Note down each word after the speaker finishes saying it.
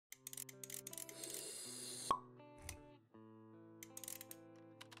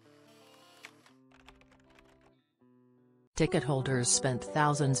Ticket holders spent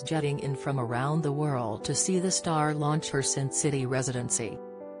thousands jetting in from around the world to see the star launch her Sin City residency.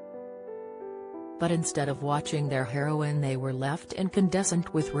 But instead of watching their heroine, they were left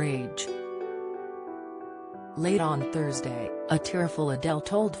incandescent with rage. Late on Thursday, a tearful Adele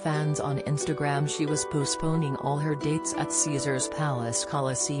told fans on Instagram she was postponing all her dates at Caesars Palace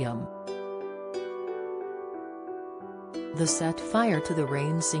Coliseum. The set fire to the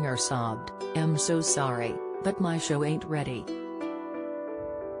rain singer sobbed, "I'm so sorry, but my show ain't ready.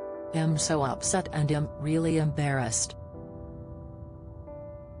 I'm so upset and I'm really embarrassed.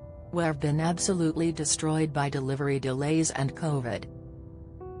 We've been absolutely destroyed by delivery delays and COVID.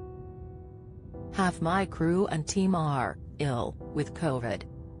 Half my crew and team are ill with COVID.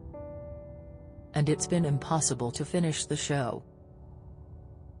 And it's been impossible to finish the show."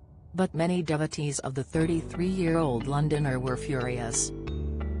 But many devotees of the 33-year-old Londoner were furious.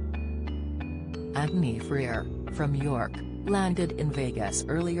 Anthony Freer, from York, landed in Vegas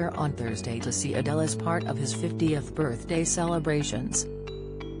earlier on Thursday to see Adele as part of his 50th birthday celebrations.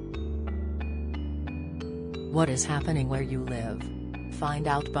 What is happening where you live? Find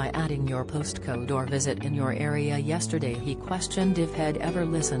out by adding your postcode or visit in your area. Yesterday he questioned if he'd ever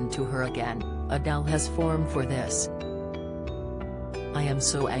listened to her again. Adele has form for this. I am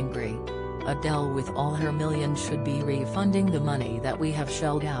so angry. Adele with all her millions should be refunding the money that we have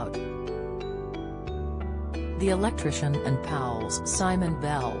shelled out. The electrician and Powell's Simon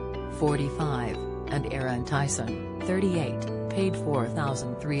Bell, 45, and Aaron Tyson, 38, paid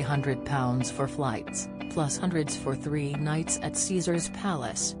 £4,300 for flights, plus hundreds for 3 nights at Caesars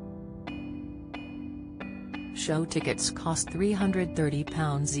Palace. Show tickets cost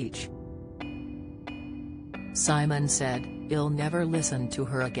 £330 each. Simon said, "I'll never listen to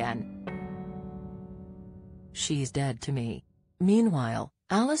her again. She's dead to me." Meanwhile,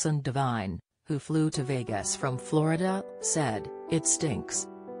 Alison Devine, who flew to Vegas from Florida, said, "It stinks.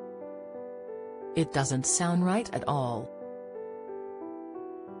 It doesn't sound right at all.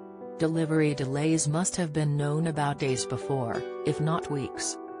 Delivery delays must have been known about days before, if not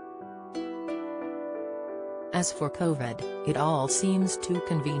weeks. As for COVID, it all seems too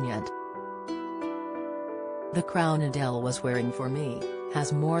convenient. The crown Adele was wearing for me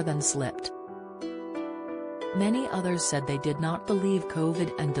has more than slipped." Many others said they did not believe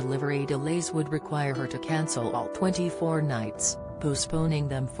COVID and delivery delays would require her to cancel all 24 nights, postponing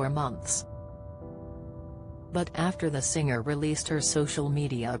them for months. But after the singer released her social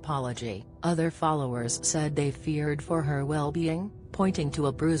media apology, other followers said they feared for her well-being, pointing to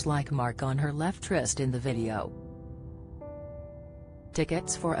a bruise-like mark on her left wrist in the video.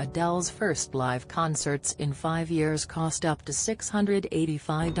 Tickets for Adele's first live concerts in 5 years cost up to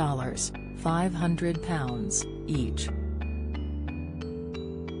 $685, £500 each.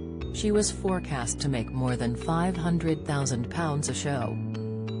 She was forecast to make more than £500,000 a show.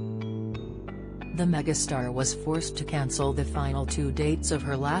 The megastar was forced to cancel the final 2 dates of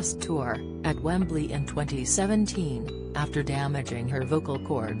her last tour, at Wembley in 2017, after damaging her vocal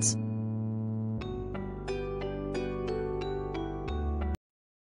cords.